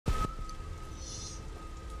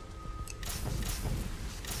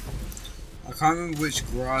can't remember which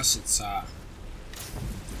grass it's at.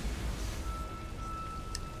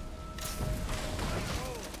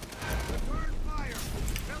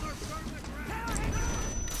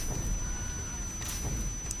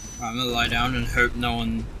 I'm gonna lie down and hope no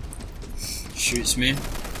one shoots me.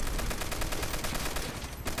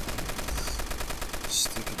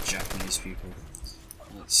 Stupid Japanese people.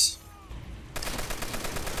 Let's...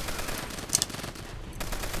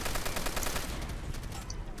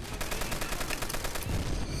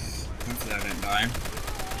 hopefully I don't die.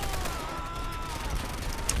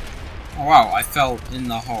 Oh wow, I fell in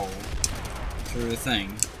the hole through the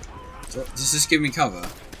thing. Does this give me cover?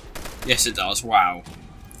 Yes it does, wow.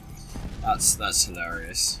 That's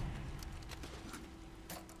hilarious.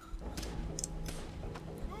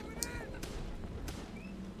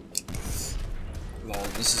 Lol,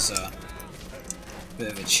 this is a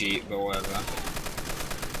bit of a cheat, but whatever.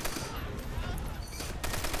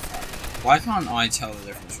 Why can't I tell the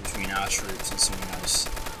difference between our troops and someone else?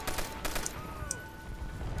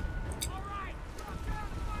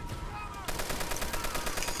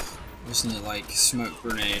 Isn't it like smoke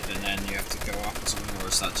grenade and then you have to go up or something, or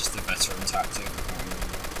is that just a veteran tactic? I can't remember.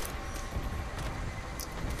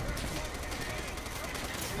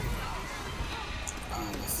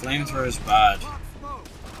 Oh, the flamethrower is bad.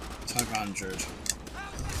 Type 100.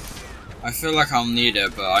 I feel like I'll need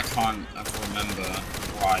it, but I can't remember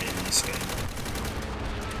why in this game.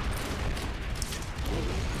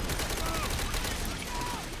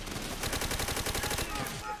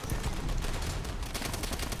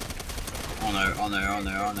 Oh no, oh no, oh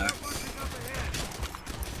no, oh no.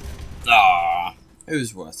 Ah, it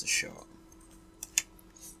was worth a shot.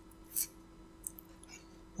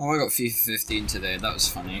 Oh, I got FIFA 15 today, that was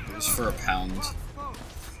funny. It was for £1.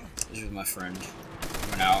 It was with my friend.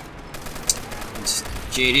 Went out. It's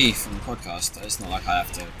JD from the podcast. It's not like I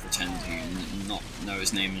have to pretend to not know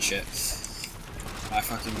his name and shit. I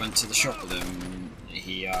fucking went to the shop with him.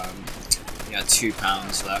 He had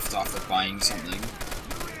 £2 left after buying something.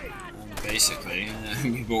 Basically,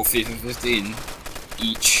 we bought FIFA 15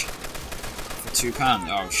 each for £2.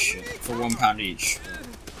 Oh shit, for £1 each.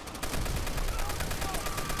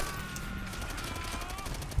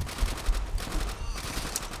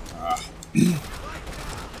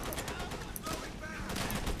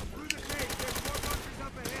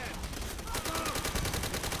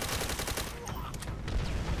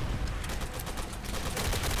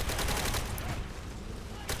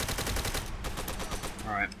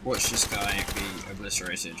 Alright, watch this guy be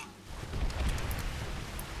obliterated.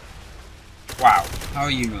 Wow, how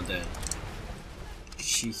are you not dead?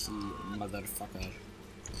 Cheeky motherfucker.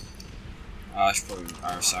 I should probably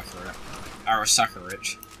Arachnid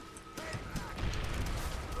it.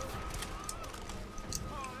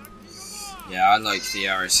 Yeah, I like the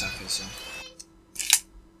Arachnid, so.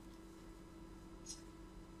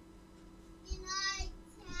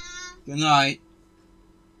 Good night.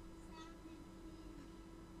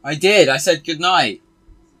 I did, I said good night.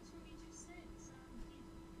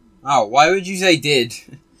 Oh, why would you say did?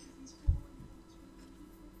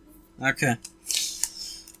 Okay.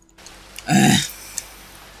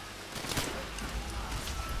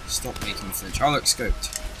 Stop making me flinch. Oh look, scoped.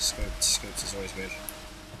 Scoped is always good.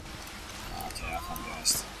 Oh, okay, I can't be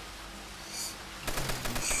asked.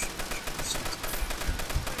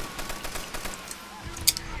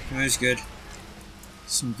 It was good.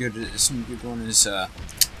 Some good one is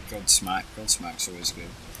Godsmack. Godsmack's always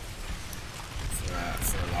good. For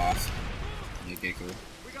a laugh. And a giggle.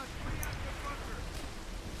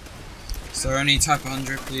 Is there any type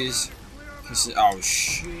 100 please? Oh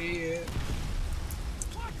shit.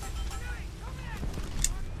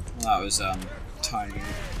 Well, that was timing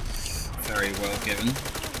very well given.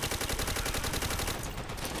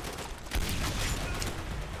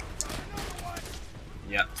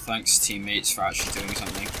 Yep, thanks teammates for actually doing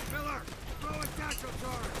something.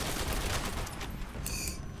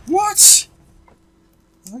 What?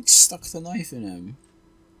 I like stuck the knife in him.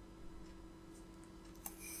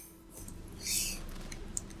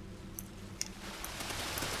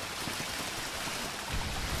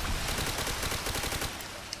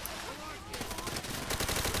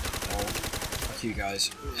 Oh, fuck you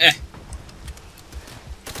guys. Eh.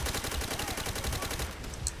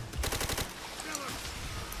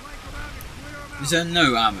 Is there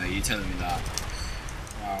no ammo? You telling me that?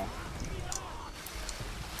 Wow.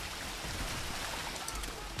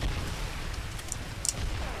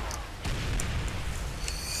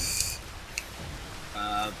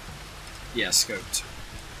 Yeah, scoped.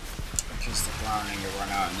 Because the browning will run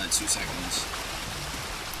out in like 2 seconds.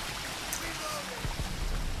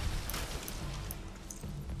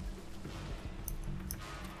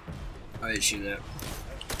 hit you there.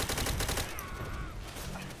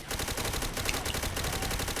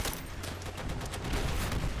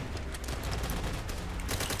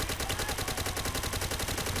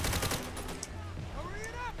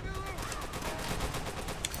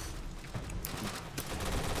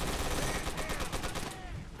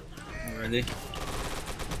 Already.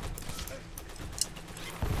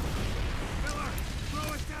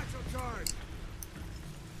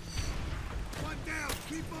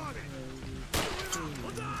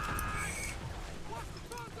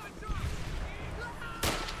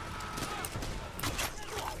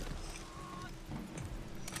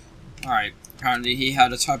 Alright, apparently he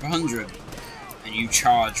had a Type 100, and you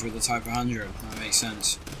charge with a Type 100. That makes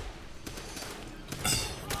sense.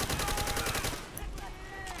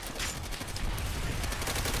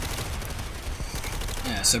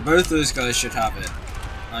 Yeah, so both those guys should have it.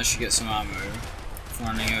 I should get some ammo for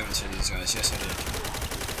running over to these guys. Yes, I did.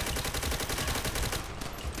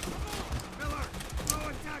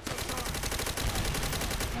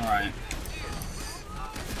 Alright.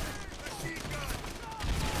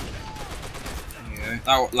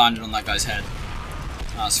 That landed on that guy's head.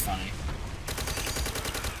 That's funny.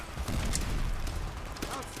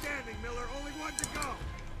 Outstanding, Miller. Only one to go.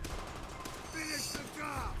 Finish the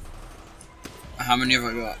job. How many have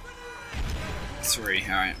I got? 3.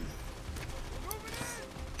 Alright.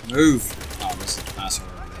 Move! Oh, there's an asshole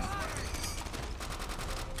over there.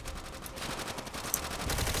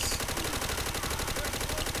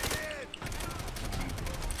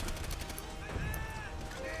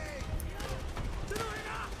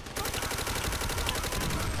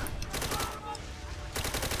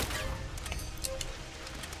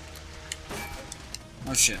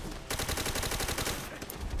 Oh shit.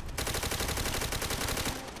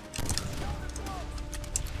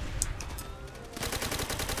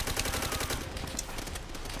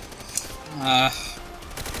 I'm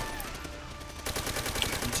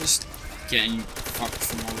just getting fucked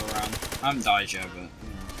from all around. I haven't died yet, but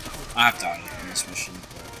I have died in this mission.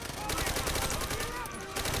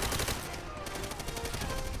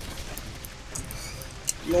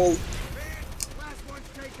 LOL. Last one's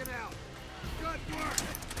taken out. Good work.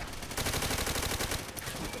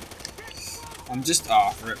 I'm just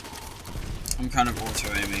rip. I'm kind of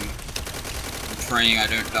auto-aiming. I'm praying I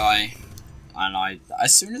don't die. And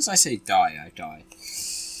as soon as I say die, I die.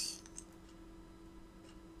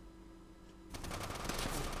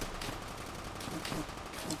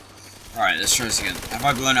 Alright, let's try this again. Have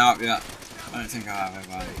I blown out yet? I don't think I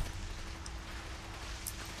have I?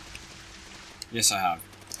 Yes, I have.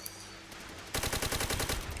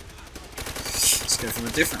 Let's go from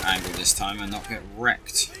a different angle this time and not get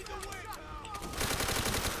wrecked.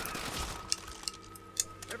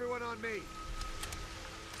 Everyone on me.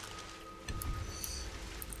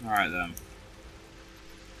 Alright then.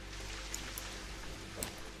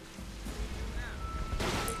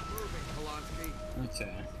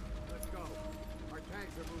 Okay. Let's go. Our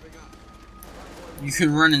tanks are moving up. You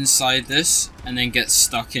can run inside this and then get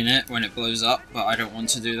stuck in it when it blows up, but I don't want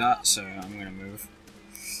to do that, so I'm gonna move.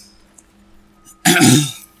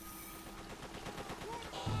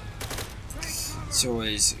 It's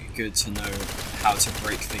always good to know how to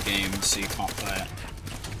break the game so you can't play it.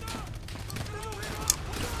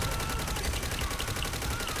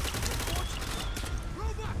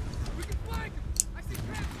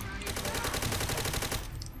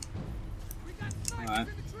 Alright.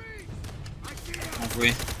 Have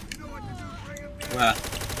we? Where?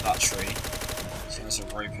 That tree. So there's a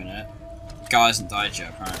rope in it. The guy hasn't died yet,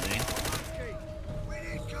 apparently.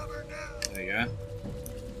 There you go.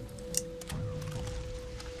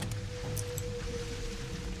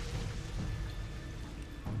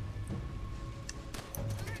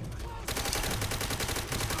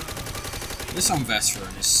 This on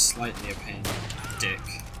veteran is slightly a pain in the dick,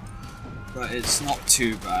 but it's not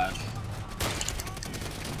too bad.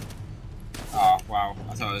 Oh wow,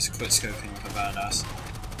 I thought I was quick scoping like a badass.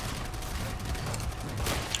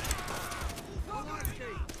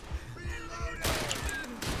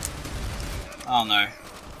 Oh no.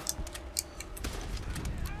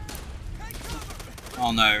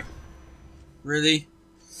 Oh no. Really?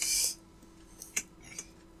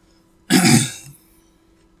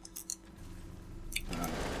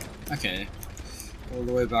 Okay. All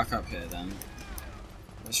the way back up here then.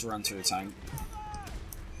 Let's run through the tank.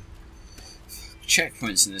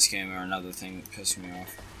 Checkpoints in this game are another thing that pisses me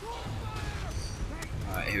off.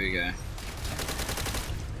 Alright, here we go.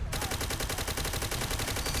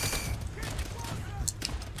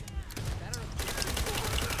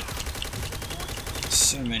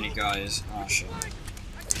 So many guys. Oh shit.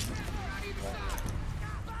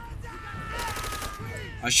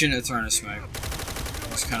 I shouldn't have thrown a smoke.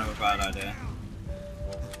 That's kind of a bad idea.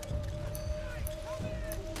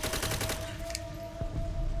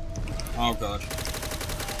 Oh god.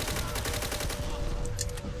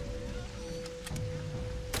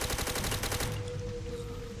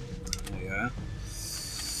 There we go.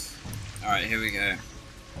 Alright, here we go.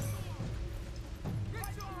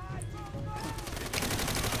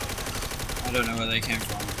 I don't know where they came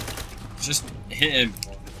from. Just hit him.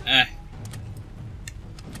 Eh.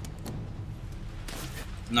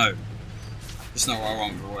 No. It's not what I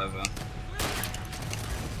want, but whatever.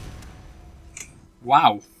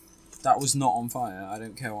 Wow. That was not on fire. I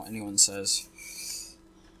don't care what anyone says.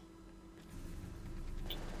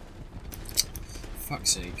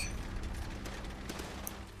 Fuck's sake.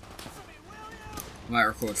 I might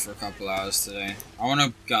record for a couple hours today. I want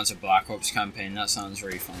to go into Black Ops campaign. That sounds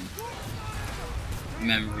really fun.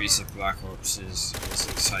 Memories of Black Ops is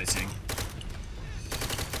exciting.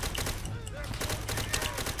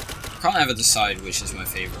 I can't ever decide which is my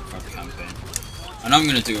favourite COD campaign. And I'm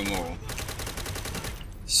going to do them all.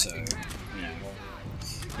 So, you know.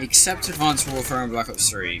 Except Advanced Warfare and Black Ops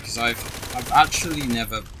 3, because I've actually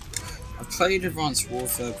never... I've played Advanced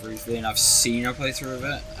Warfare briefly and I've seen a playthrough of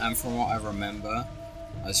it, and from what I remember,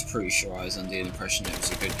 I was pretty sure I was under the impression it was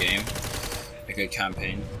a good game. A good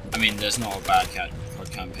campaign. I mean, there's not a bad COD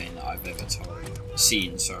campaign that I've ever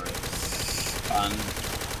seen, sorry.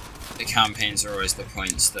 The campaigns are always the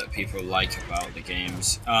points that people like about the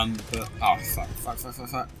games. But, oh,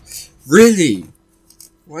 fuck. Really?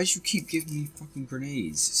 Why do you keep giving me fucking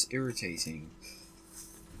grenades? It's irritating.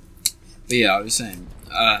 But yeah, I was saying,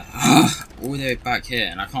 all the way back here,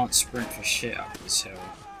 and I can't sprint for shit up this hill.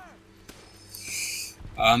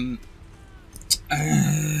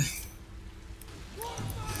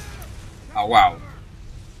 Oh, wow.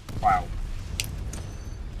 Wow.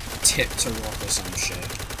 Tip to rock or some shit.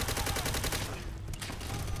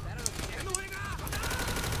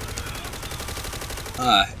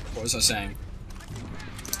 What was I saying?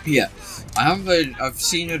 Yeah, I haven't played, I've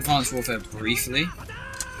seen Advanced Warfare briefly,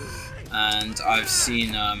 and I've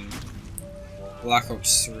seen, Black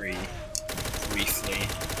Ops 3 briefly.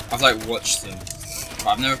 I've, like, watched them, but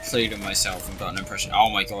I've never played them myself and got an impression. Oh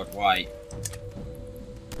my god, why?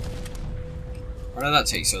 Why did that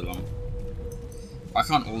take so long? Why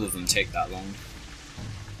can't all of them take that long?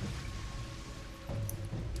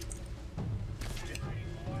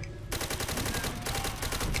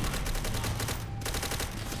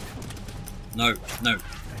 No, no.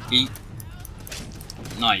 Eat.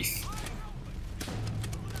 Knife.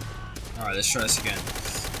 Alright, let's try this again.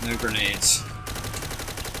 No grenades.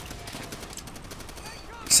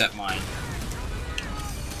 Except mine.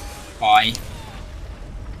 Bye.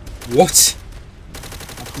 What?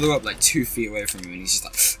 I blew up like 2 feet away from him and he's just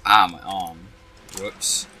like, ah, my arm.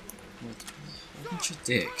 Whoops. What a bunch of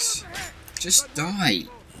dicks. Just die.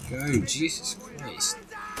 Go, Jesus Christ.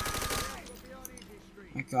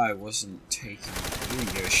 That guy wasn't taking it. He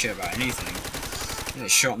didn't give a shit about anything. Yeah,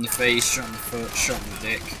 shot in the face, shot in the foot, shot in the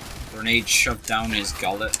dick. Grenade shoved down his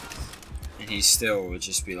gullet. And he still would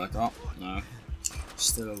just be like, oh, no.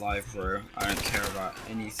 Still alive, bro. I don't care about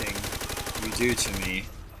anything you do to me.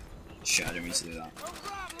 Shit, I didn't mean to do that.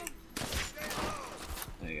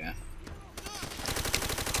 There you go.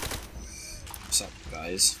 What's up,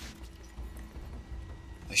 guys?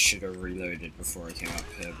 I should have reloaded before I came up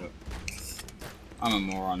here, but... I'm a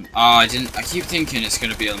moron. I keep thinking it's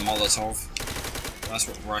going to be a Molotov. That's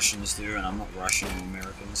what Russians do, and I'm not Russian, I'm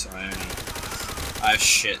American, so I have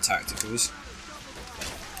shit tacticals.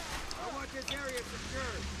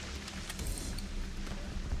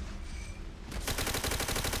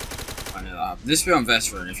 I know that happens. This bit on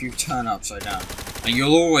Veteran, if you turn upside down, and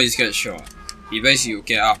you'll always get shot. You basically will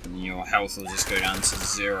get up and your health will just go down to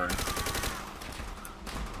 0.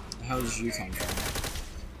 The hell did you come from?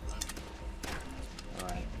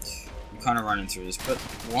 Kind of running through this, but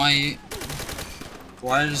why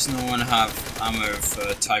does no one have ammo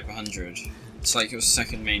for Type 100? It's like your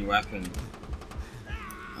second main weapon.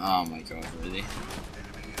 Oh my god, really?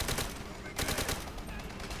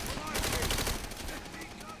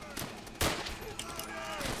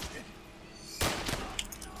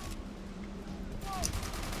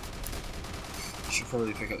 Should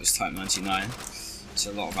probably pick up this Type 99. It's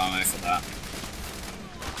a lot of ammo for that.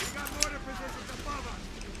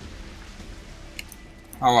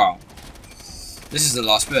 Oh wow. This is the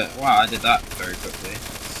last bit. Wow, I did that very quickly.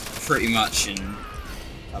 Pretty much in...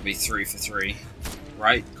 That'll be 3 for 3.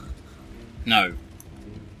 Right? No.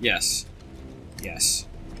 Yes. Yes.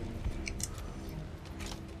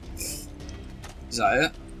 Is that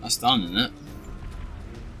it? That's done, isn't it?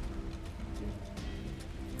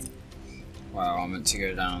 Wow, I meant to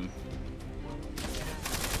go down.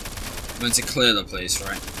 I meant to clear the place,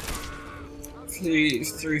 right? 3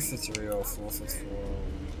 for 3 or 4 for 4.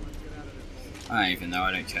 I don't even know,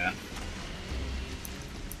 I don't care.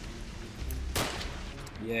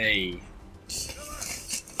 Yay.